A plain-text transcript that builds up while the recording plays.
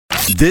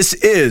This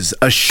is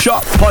a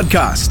Shock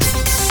podcast.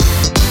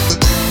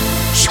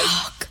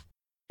 Shock.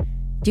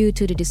 Due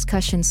to the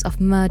discussions of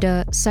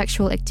murder,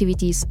 sexual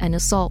activities, and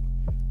assault,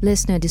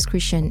 listener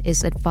discretion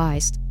is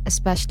advised,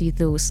 especially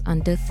those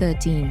under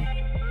 13.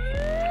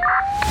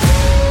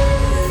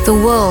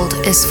 The world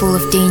is full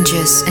of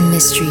dangers and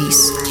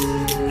mysteries.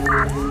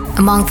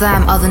 Among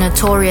them are the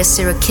notorious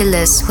serial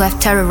killers who have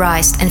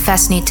terrorized and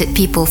fascinated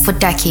people for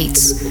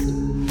decades.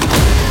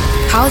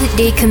 How did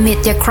they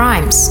commit their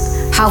crimes?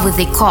 How were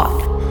they caught?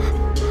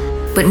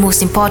 But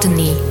most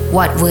importantly,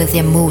 what were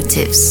their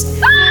motives?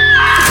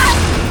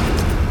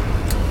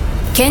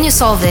 Can You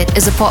Solve It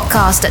is a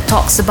podcast that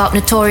talks about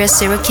notorious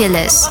serial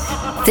killers.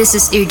 This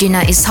is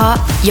Irdina and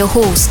Izuin, your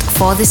host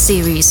for this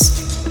series.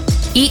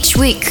 Each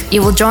week,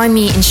 you will join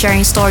me in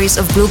sharing stories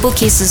of global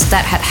cases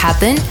that had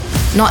happened,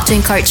 not to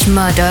encourage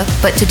murder,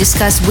 but to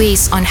discuss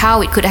ways on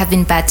how it could have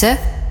been better,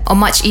 or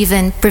much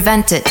even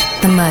prevented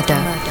the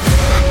murder.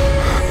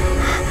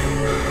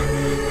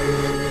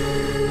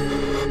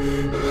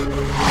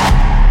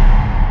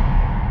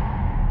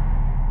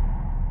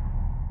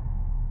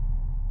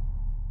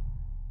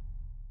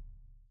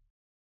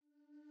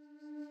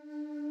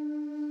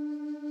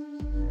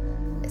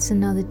 It's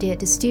another day at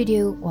the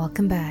studio.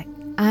 Welcome back.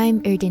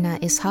 I'm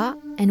Irdina and Izuin,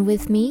 and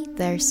with me,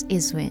 there's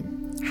Izuin.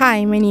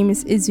 Hi, my name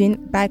is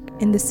Izuin, back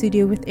in the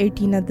studio with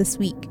Irdina this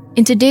week.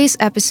 In today's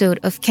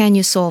episode of Can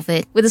You Solve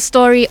It, with the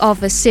story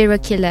of a serial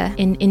killer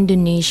in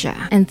Indonesia,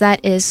 and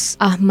that is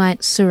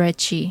Ahmad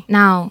Suradji.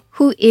 Now,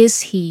 who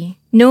is he?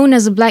 Known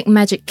as a black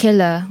magic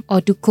killer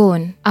or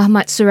dukun,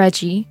 Ahmad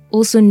Suradji,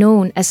 also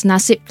known as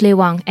Nasib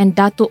Klewang and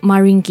Datuk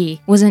Maringgi,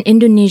 was an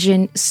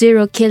Indonesian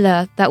serial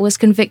killer that was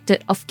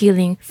convicted of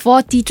killing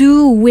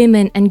 42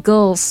 women and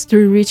girls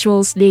through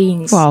ritual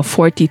slayings. Wow,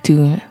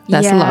 42.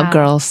 That's a lot of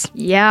girls.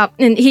 Yeah,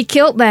 and he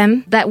killed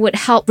them that would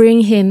help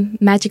bring him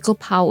magical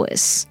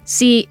powers.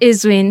 See,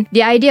 Izuin,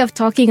 the idea of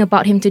talking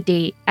about him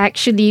today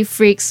actually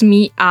freaks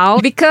me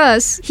out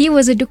because he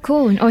was a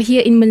dukun, or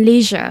here in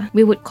Malaysia,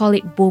 we would call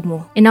it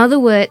bomo. In other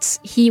words,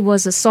 he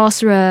was a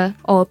sorcerer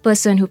or a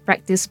person who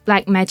practiced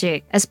black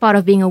magic as part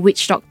of being a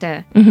witch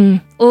doctor,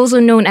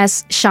 also known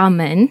as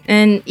shaman.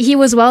 And he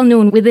was well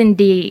known within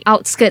the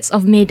outskirts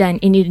of Medan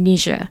in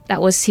Indonesia.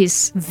 That was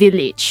his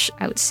village,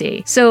 I would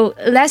say. So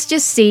let's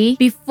just say,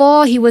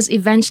 before he was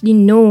eventually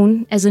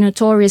known as a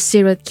notorious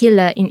serial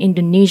killer in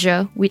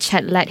Indonesia, which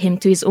had led him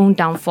to his own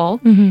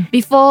downfall,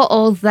 before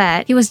all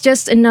that, he was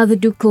just another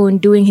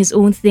dukun doing his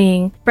own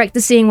thing,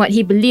 practicing what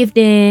he believed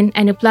in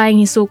and applying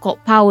his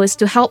so-called powers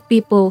to help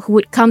people who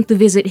would come to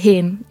visit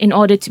him in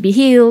order to be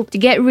healed, to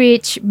get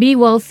rich, be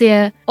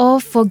wealthier, or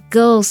for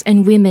girls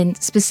and women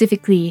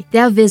specifically.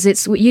 Their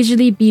visits would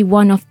usually be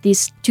one of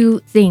these two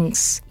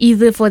things,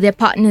 either for their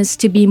partners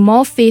to be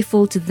more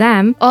faithful to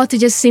them or to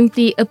just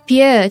simply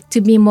appear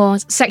to be more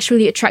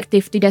sexually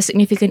attractive to their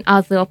significant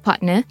other or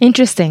partner.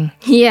 Interesting.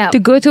 Yeah. To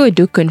go to a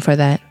dukun for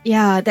that.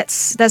 Yeah,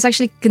 that's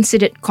actually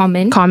considered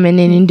common. Common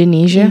in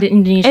Indonesia.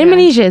 Indonesia. And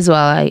Malaysia as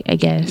well, I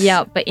guess.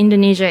 Yeah, but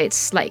Indonesia,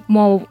 it's like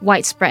more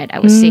widespread, I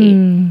would say.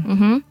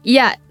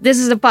 Yeah, this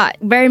is the part.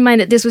 Bear in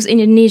mind that this was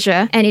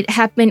Indonesia and it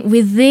happened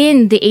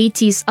within the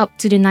 80s up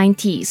to the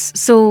 90s.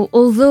 So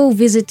although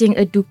visiting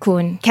a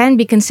dukun can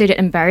be considered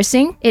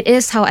embarrassing, it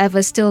is,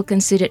 however, still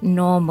considered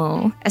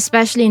normal,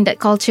 especially in that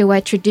culture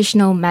where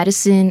traditional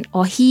medicine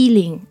or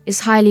healing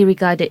is highly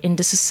regarded in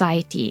the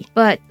society.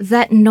 But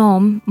that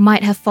norm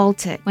might have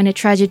faltered when a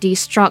tragedy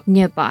struck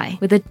nearby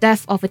with the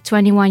death of a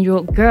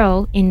 21-year-old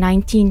girl in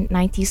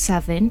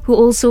 1997 who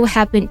also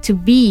happened to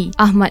be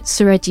Ahmad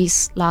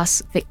Suradji's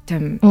last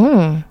victim.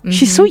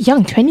 She's so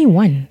young,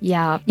 21.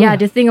 Yeah,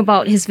 the thing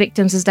about his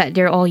victims is that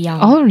they're all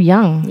young. All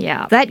young.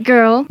 Yeah. That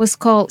girl was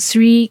called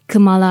Sri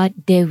Kamala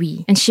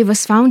Dewi, and she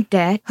was found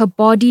dead, her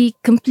body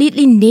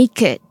completely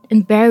naked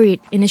and buried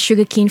in a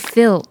sugarcane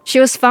field. She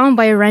was found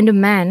by a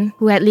random man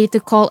who had later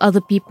called other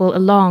people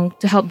along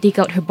to help dig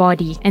out her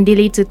body, and they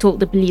later told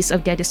the police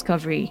of their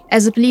discovery.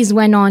 As the police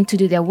went on to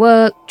do their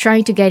work,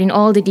 trying to get in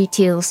all the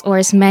details or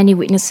as many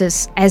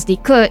witnesses as they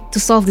could to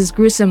solve this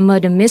gruesome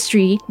murder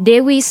mystery,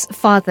 Dewi's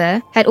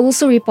father had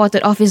also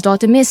reported of his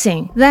daughter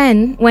missing.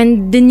 Then,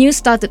 when the news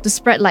started to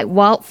spread like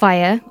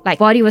wildfire, like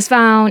body was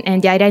found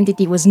and the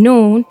identity was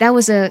known, that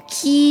was a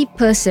key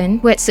person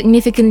who had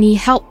significantly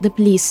helped the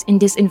police in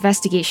this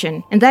investigation.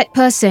 And that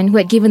person who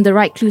had given the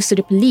right clues to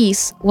the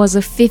police was a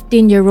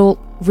 15-year-old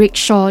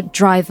rickshaw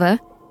driver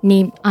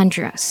named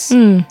Andreas.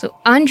 So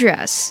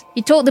Andreas,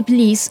 he told the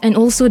police and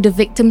also the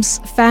victim's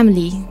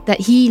family that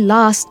he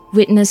last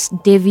witnessed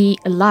Devi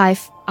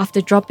alive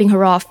after dropping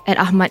her off at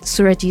Ahmad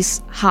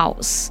Suradji's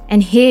house.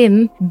 And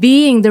him,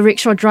 being the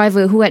rickshaw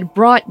driver who had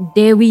brought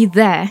Dewi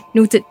there,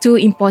 noted two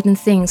important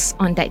things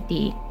on that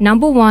day.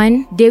 Number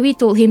one, Dewi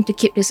told him to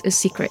keep this a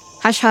secret.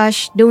 hush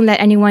hush, don't let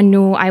anyone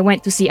know I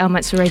went to see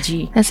Ahmad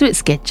Suradji. That's a bit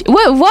sketchy.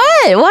 What?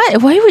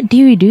 Why would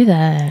Dewi do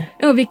that?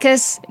 No,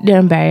 because They're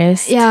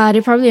embarrassed. yeah,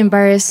 they're probably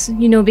embarrassed,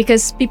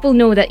 because people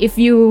know that if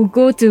you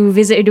go to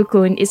visit a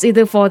dukun, it's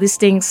either for these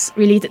things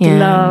related to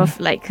love,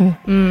 like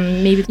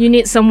maybe you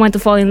need someone to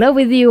fall in love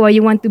with you, or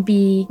you want to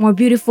be more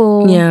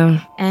beautiful.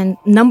 Yeah. And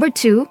number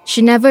 2,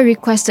 she never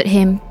requested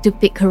him to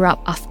pick her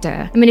up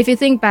after. I mean, if you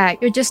think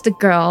back, you're just a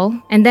girl,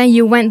 and then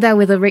you went there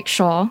with a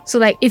rickshaw. So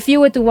like, if you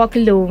were to walk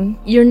alone,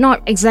 you're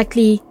not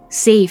exactly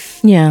safe.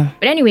 Yeah.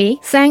 But anyway,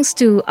 thanks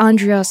to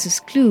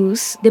Andreas's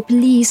clues, the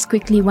police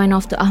quickly went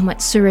off to Ahmad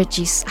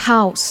Suradji's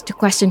house to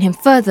question him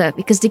further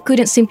because they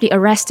couldn't simply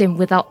arrest him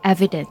without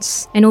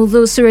evidence. And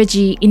although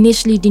Suradji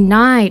initially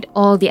denied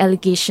all the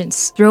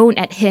allegations thrown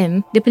at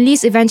him, the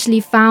police eventually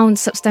found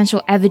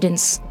substantial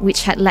evidence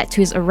which had led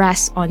to his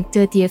arrest on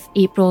 30th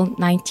April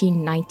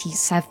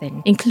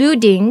 1997,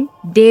 including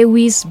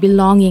Dewi's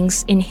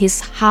belongings in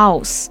his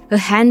house, her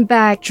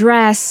handbag,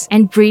 dress,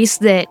 and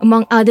bracelet,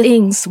 among other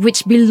things,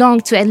 which belonged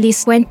to at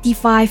least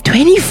 25.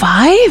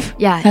 25?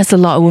 Yeah. That's a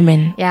lot of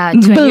women. Yeah.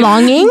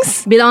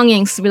 Belongings?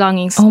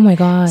 Belongings. Oh my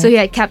god. So he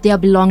had kept their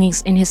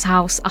belongings in his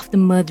house after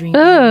murdering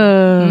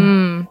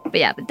them. But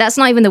yeah, but that's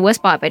not even the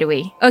worst part, by the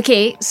way.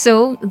 Okay,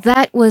 so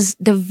that was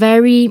the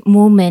very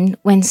moment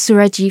when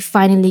Suradji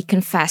finally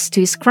confessed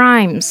to his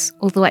crimes.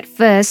 Although at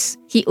first,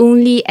 he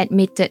only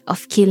admitted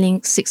of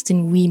killing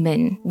 16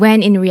 women,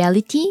 when in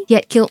reality, he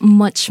had killed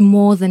much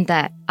more than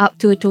that, up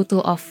to a total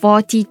of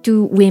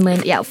 42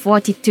 women. Yeah,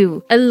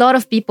 42. A lot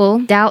of people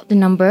doubt the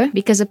number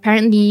because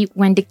apparently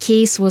when the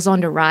case was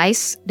on the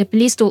rise, the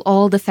police told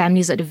all the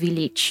families at the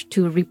village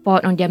to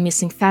report on their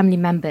missing family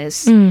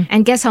members.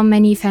 And guess how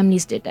many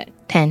families did that?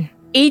 10.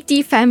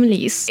 80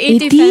 families.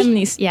 80?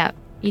 families. Yeah.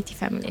 80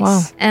 families.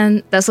 Wow.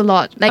 And that's a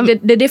lot. Like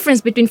the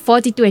difference between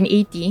 42 and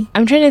 80.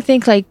 I'm trying to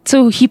think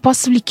so he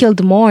possibly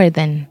killed more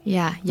then.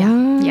 Yeah.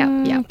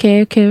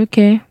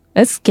 Okay.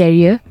 That's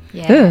scarier.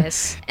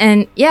 Yes.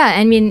 And yeah,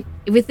 I mean,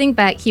 if we think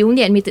back, he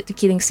only admitted to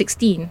killing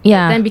 16.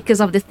 Yeah. But then because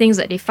of the things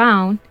that they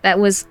found, that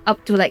was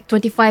up to like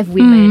 25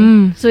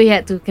 women. So he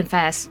had to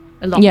confess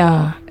a lot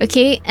more.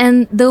 Okay,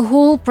 and the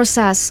whole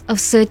process of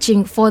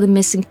searching for the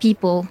missing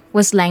people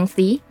was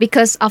lengthy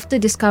because after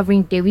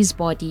discovering Dewi's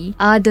body,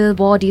 other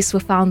bodies were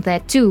found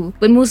there too,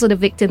 but most of the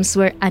victims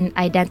were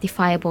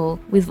unidentifiable,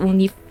 with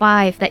only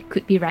 5 that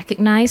could be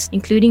recognized,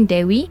 including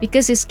Dewi,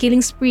 because his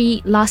killing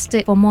spree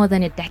lasted for more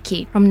than a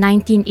decade, from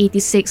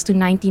 1986 to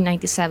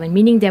 1997,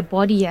 meaning their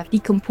body have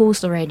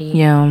decomposed already.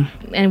 Yeah.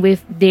 And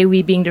with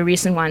Dewi being the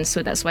recent one,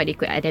 so that's why they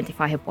could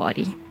identify her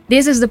body.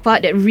 This is the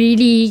part that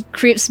really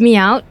creeps me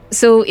out.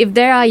 So if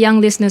there are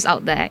young listeners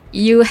out there,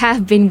 you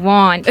have been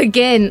warned.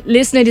 Again,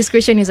 listener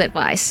discretion is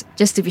advised,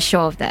 just to be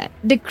sure of that.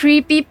 The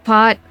creepy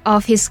part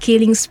of his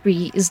killing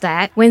spree is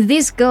that when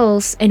these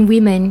girls and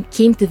women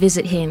came to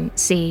visit him,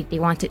 say they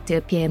wanted to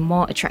appear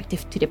more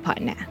attractive to their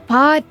partner,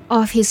 part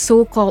of his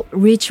so-called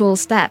ritual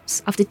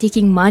steps after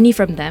taking money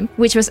from them,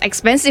 which was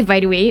expensive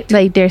by the way.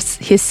 Like there's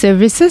his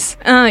services?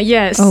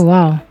 Yes. Oh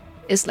wow.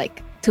 It's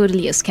like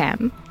totally a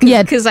scam.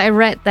 Yeah. Because I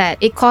read that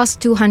it cost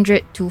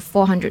 $200 to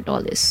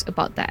 $400,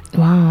 about that.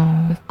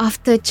 Wow.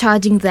 After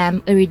charging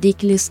them a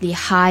ridiculously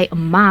high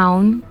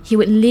amount, he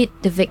would lead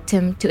the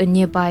victim to a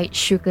nearby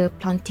sugar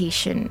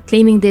plantation,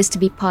 claiming this to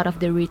be part of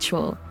the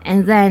ritual.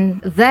 And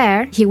then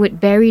there, he would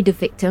bury the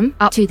victim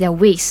up to their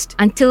waist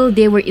until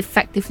they were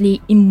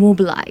effectively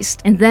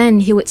immobilized. And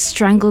then he would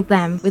strangle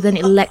them with an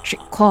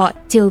electric cord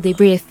till they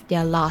breathed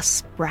their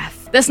last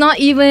breath. That's not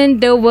even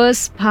the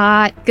worst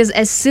part, because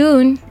as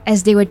soon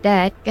as they were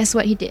dead, guess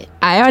what he did?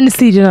 I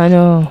honestly do not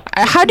know.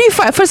 How do you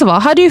find? First of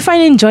all, how do you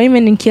find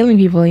enjoyment in killing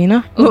people? You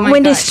know, Oh my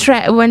when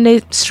God. when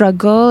they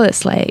struggle,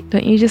 it's like,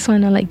 don't you just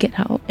want to like get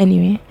help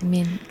anyway? I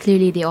mean,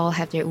 clearly they all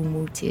have their own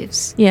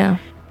motives. Yeah.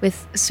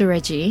 With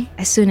Suradji,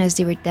 as soon as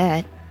they were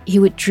dead, he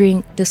would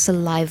drink the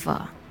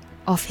saliva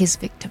of his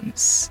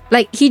victims.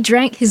 Like, he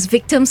drank his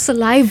victim's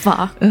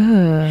saliva.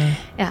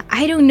 Yeah,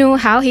 I don't know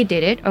how he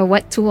did it or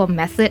what tool or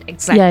method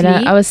exactly.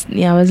 I was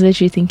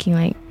literally thinking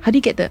like, how do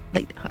you get the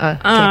like? Okay.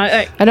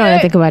 I don't want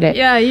to think about it.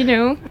 Yeah,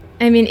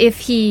 I mean, if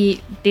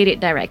he did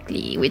it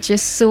directly, which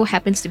just so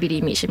happens to be the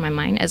image in my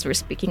mind as we're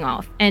speaking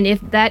of. And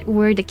if that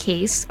were the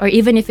case, or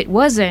even if it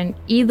wasn't,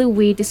 either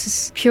way, this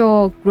is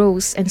pure,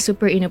 gross, and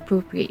super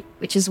inappropriate,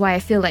 which is why I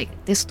feel like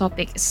this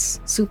topic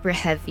is super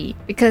heavy.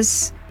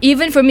 Because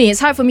even for me, it's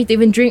hard for me to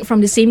even drink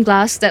from the same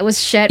glass that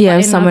was shared by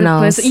someone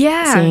another else. person.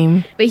 Yeah.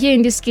 Same. But here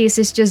in this case,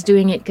 he's just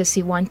doing it because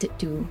he wanted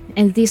to.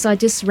 And these are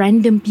just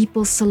random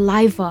people's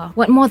saliva.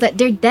 What more that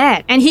they're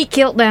dead? And he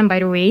killed them, by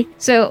the way.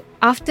 So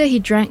after he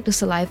drank the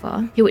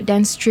saliva, he would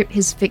then strip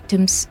his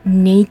victims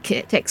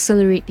naked to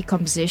accelerate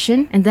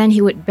decomposition. And then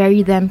he would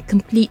bury them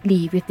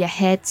completely with their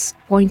heads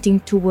pointing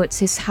towards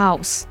his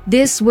house.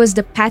 This was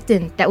the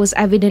pattern that was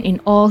evident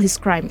in all his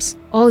crimes.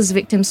 All his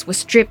victims were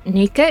stripped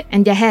naked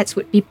and their heads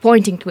would be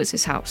pointing towards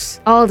his house.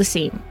 All the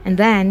same. And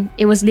then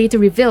it was later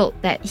revealed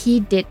that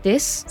he did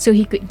this so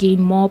he could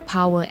gain more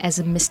power as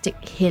a mystic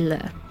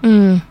healer.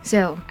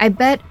 So I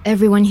bet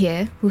everyone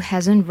here who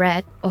hasn't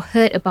read or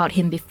heard about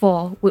him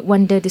before would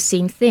wonder the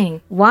same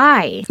thing.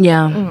 Why?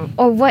 Yeah.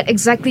 Or what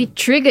exactly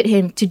triggered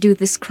him to do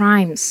these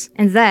crimes?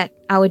 And that,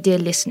 our dear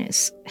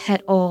listeners,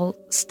 had all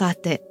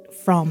started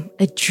from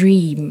a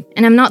dream.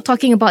 And I'm not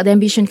talking about the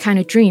ambition kind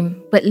of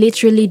dream, but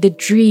literally the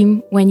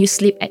dream when you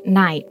sleep at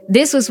night.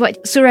 This was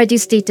what Suradji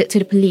stated to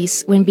the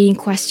police when being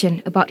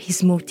questioned about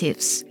his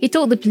motives. He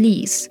told the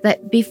police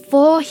that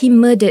before he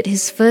murdered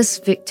his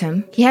first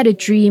victim, he had a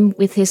dream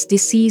with his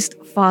deceased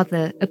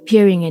father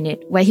appearing in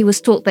it, where he was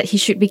told that he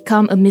should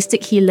become a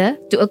mystic healer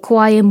to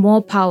acquire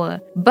more power.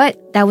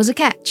 But there was a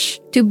catch.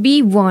 To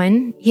be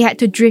one, he had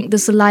to drink the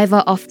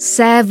saliva of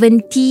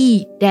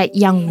 70 dead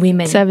young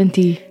women.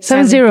 70.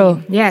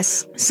 70.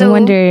 Yes. So I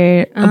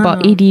wonder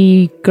about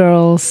 80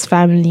 girls'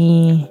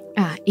 family.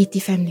 80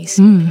 families.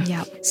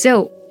 Yeah.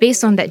 So,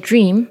 based on that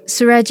dream,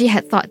 Suradji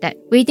had thought that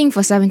waiting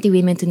for 70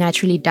 women to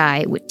naturally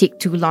die would take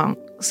too long.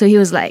 So he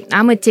was like,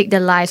 I'm going to take their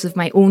lives with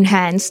my own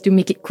hands to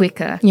make it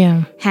quicker.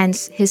 Yeah.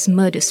 Hence his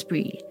murder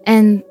spree.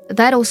 And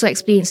that also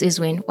explains,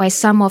 Izuin, why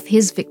some of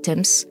his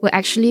victims were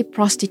actually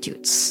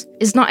prostitutes.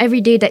 It's not every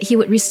day that he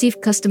would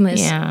receive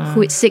customers who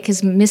would seek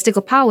his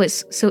mystical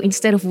powers. So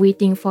instead of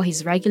waiting for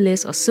his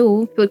regulars or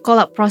so, he would call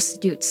up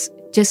prostitutes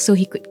just so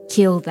he could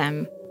kill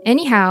them.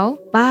 Anyhow,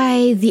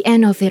 by the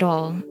end of it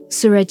all,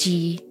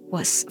 Suradji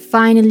was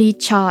finally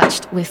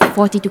charged with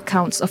 42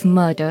 counts of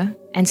murder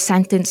and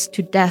sentenced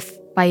to death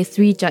by a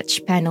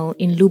 3-judge panel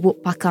in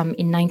Lubuk Pakam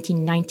in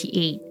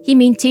 1998. He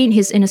maintained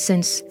his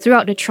innocence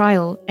throughout the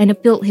trial and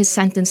appealed his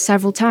sentence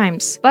several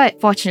times,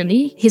 but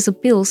fortunately, his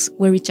appeals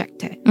were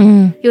rejected.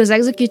 He was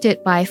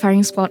executed by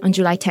firing squad on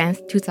July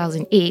 10th,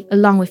 2008,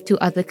 along with 2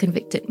 other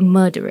convicted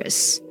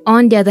murderers.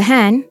 On the other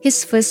hand,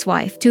 his first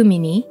wife,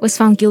 Tumini, was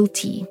found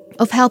guilty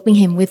of helping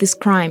him with his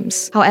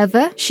crimes.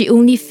 However, she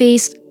only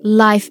faced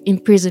life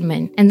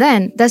imprisonment. And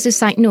then, that's a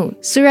side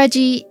note.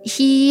 Suradji,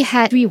 he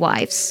had 3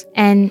 wives,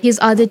 and his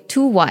other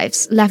 2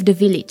 wives left the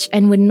village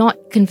and were not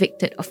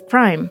convicted of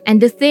crime.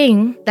 And the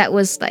thing that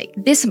was like,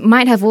 this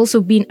might have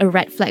also been a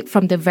red flag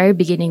from the very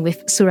beginning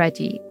with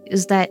Suradji,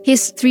 is that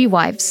his 3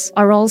 wives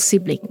are all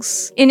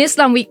siblings. In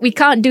Islam, we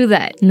can't do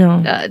that.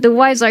 No. The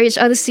wives are each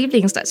other's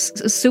siblings. That's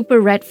a super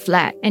red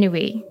flag.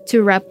 Anyway,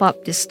 to wrap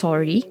up this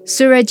story,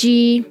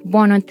 Suradji,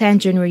 born on 10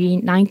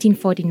 January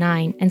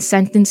 1949 and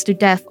sentenced to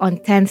death on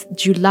 10th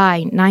July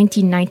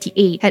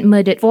 1998, had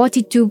murdered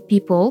 42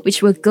 people,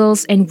 which were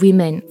girls and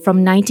women,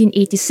 from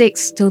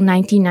 1986 till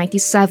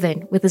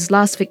 1997, with his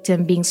last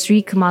victim being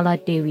Sri Kamala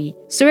Dewi.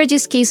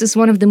 Suradji's case is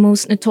one of the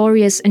most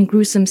notorious and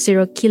gruesome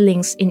serial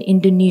killings in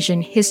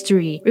Indonesian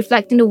history,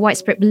 reflecting the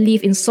widespread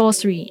belief in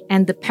sorcery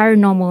and the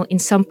paranormal in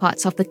some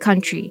parts of the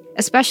country,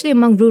 especially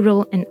among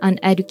rural and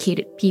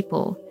uneducated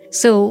people.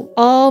 So,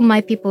 all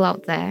my people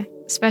out there,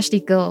 especially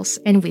girls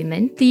and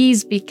women,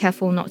 please be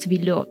careful not to be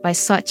lured by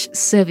such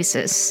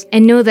services.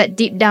 And know that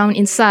deep down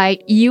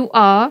inside, you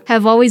are,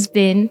 have always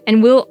been,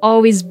 and will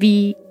always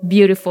be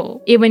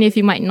beautiful, even if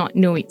you might not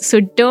know it.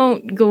 So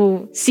don't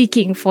go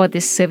seeking for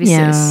these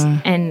services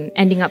and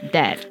ending up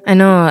dead. I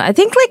know. I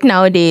think like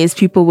nowadays,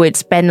 people would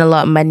spend a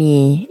lot of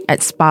money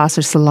at spas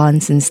or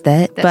salons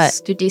instead. That's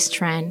today's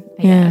trend,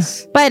 I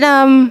guess. But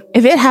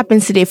if it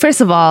happens today, first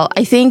of all,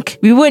 I think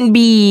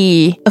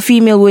a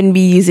female wouldn't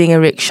be using a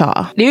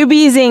rickshaw. They would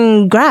be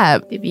using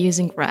Grab. They'd be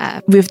using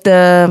Grab. With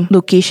the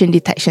location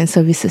detection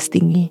services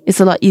thingy, it's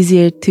a lot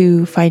easier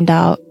to find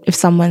out if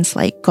someone's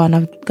like gone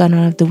out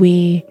of the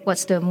way.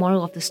 What's the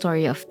moral of the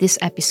story of this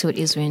episode,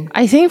 Izuin?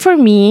 I think for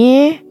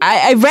me,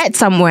 I read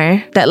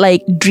somewhere that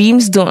like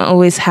dreams don't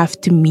always have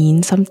to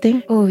mean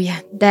something. Oh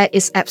yeah, that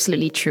is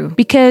absolutely true.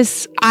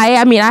 Because I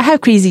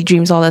have crazy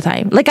dreams all the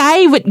time. Like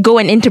I would go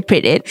and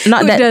interpret it. Who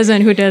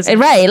doesn't?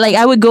 Right. Like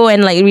I would go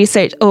and like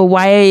research,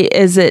 why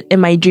is it in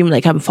my dream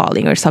like I'm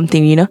falling or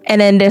something, you know?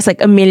 And then there's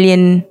like a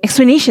million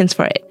explanations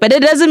for it. But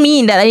it doesn't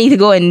mean that I need to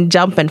go and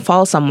jump and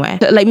fall somewhere.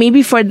 So, like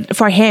maybe for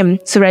him,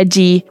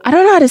 Suradji, I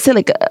don't know how to say,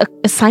 like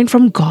a sign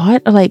from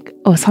God, or like,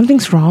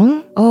 something's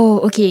wrong. Oh,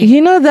 okay. You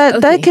know,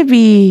 that could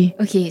be...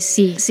 Okay,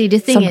 see, the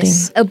thing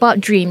is, about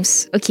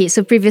dreams, okay,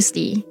 so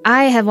previously,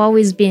 I have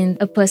always been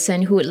a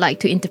person who would like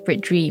to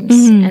interpret dreams,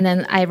 and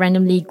then I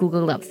randomly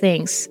Googled up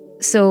things.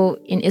 So,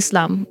 in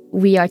Islam,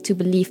 we are to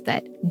believe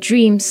that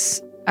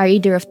dreams are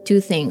either of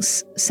 2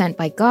 things, sent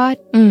by God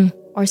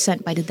or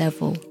sent by the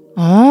devil.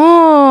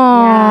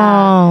 Oh.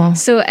 Yeah.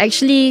 So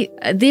actually,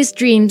 these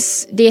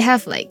dreams, they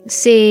have like,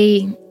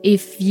 say,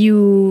 if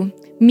you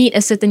meet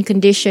a certain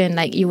condition,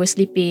 like you were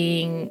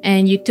sleeping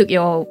and you took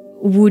your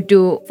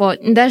wudu,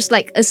 there's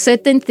like a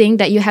certain thing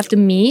that you have to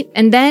meet,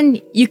 and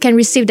then you can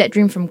receive that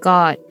dream from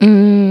God.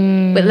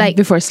 But like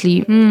before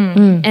sleep.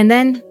 and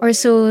then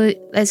also,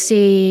 let's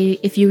say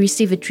if you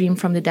receive a dream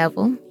from the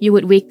devil, you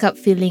would wake up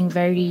feeling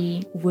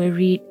very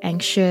worried,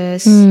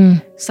 anxious,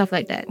 stuff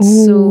like that.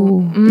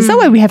 So Is that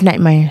why we have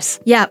nightmares?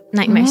 yeah,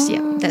 nightmares.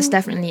 Yeah, that's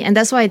definitely. And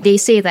that's why they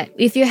say that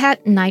if you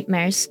had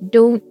nightmares,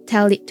 don't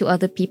tell it to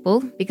other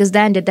people, because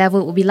then the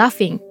devil will be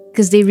laughing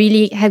because they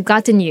really have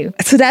gotten you.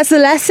 So that's the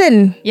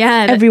lesson.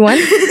 Yeah, Everyone.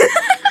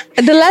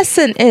 The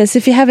lesson is,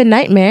 if you have a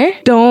nightmare,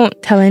 don't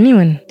tell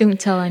anyone. don't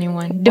tell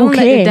anyone. Don't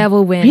let the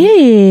devil win.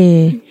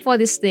 Really? For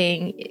this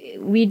thing,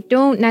 we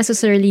don't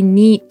necessarily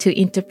need to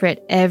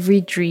interpret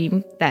every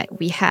dream that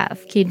we have.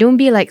 Okay, don't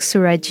be like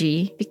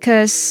Suradji,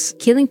 because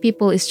killing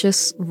people is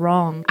just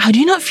wrong. How do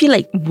you not feel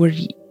like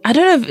worried? I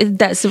don't know if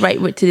that's the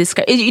right word to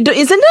describe. Isn't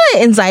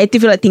there anxiety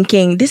for like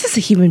thinking, this is a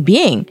human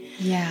being?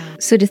 Yeah.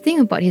 So the thing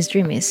about his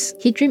dream is,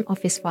 he dreamed of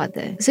his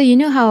father. So you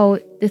know how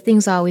the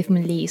things are with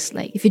Malays,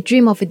 like if you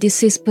dream of a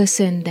deceased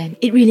person, then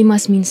it really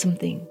must mean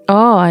something.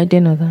 Oh, I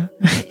didn't know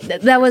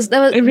that. That was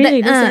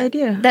Really? That's the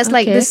idea. That's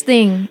like this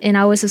thing in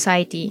our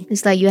society.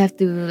 It's like you have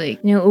to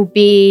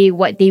obey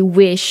what they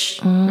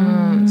wish.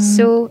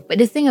 So, but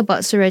the thing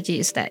about Suradji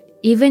is that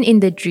even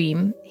in the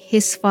dream,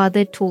 his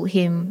father told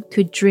him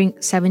to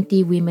drink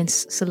 70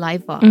 women's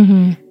saliva,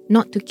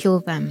 not to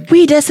kill them.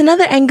 Wait, there's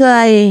another angle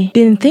I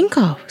didn't think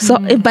of. So,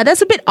 but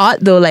that's a bit odd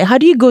though. Like, how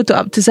do you go to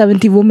up to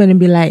 70 women and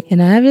be like,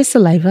 can I have your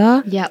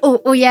saliva? Yeah.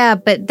 Oh yeah.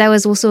 But there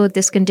was also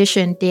this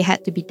condition: they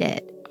had to be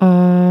dead.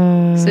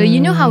 So you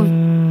know how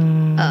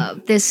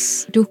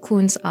these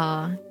dukuns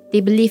are.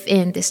 They believe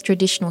in these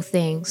traditional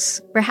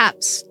things.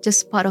 Perhaps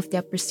just part of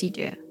their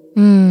procedure.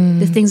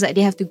 The things that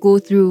they have to go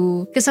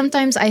through. Because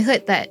sometimes I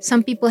heard that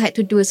some people had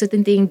to do a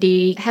certain thing.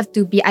 They have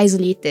to be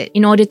isolated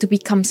in order to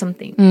become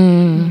something.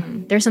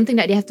 There's something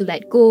that they have to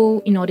let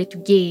go in order to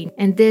gain.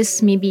 And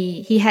this,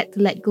 maybe he had to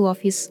let go of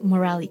his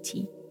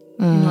morality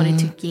in order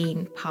to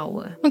gain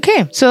power.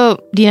 Okay,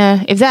 so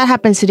Dina, if that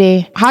happens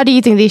today, how do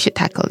you think they should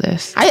tackle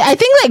this? I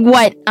think like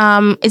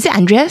what, is it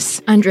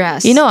Andreas?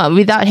 Andreas. You know what,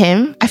 without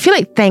him, I feel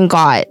like thank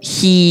God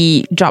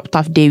he dropped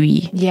off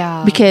Dewi.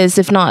 Yeah. Because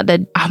if not,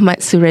 then Ahmad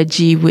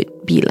Suradji would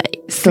be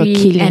like still Free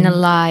killing. and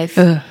alive.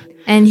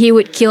 And he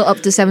would kill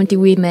up to 70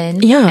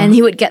 women. Yeah. And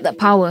he would get that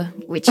power,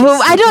 which is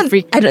I don't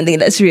think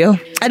that's real.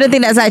 I don't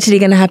think that's actually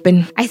gonna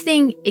happen. I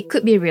think it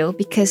could be real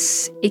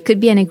because it could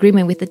be an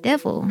agreement with the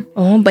devil.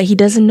 Oh, but he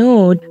doesn't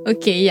know.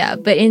 Okay, yeah.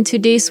 But in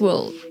today's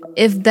world,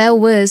 if there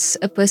was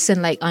a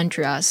person like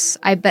Andreas,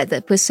 I bet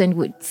that person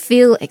would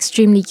feel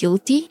extremely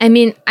guilty. I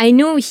mean, I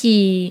know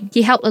he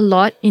helped a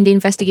lot in the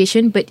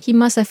investigation, but he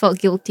must have felt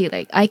guilty.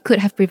 Like, I could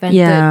have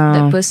prevented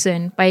that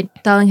person by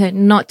telling her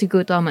not to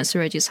go to Ahmad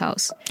Suradji's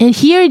house. And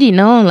he already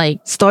know like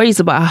stories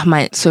about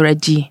Ahmad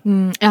Suradji.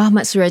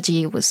 Ahmad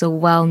Suradji was a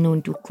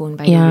well-known dukun,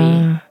 by the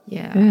way.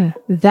 Yeah.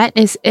 That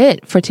is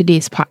it for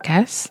today's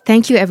podcast.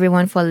 Thank you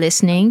everyone for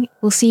listening.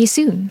 We'll see you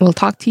soon. We'll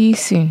talk to you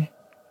soon.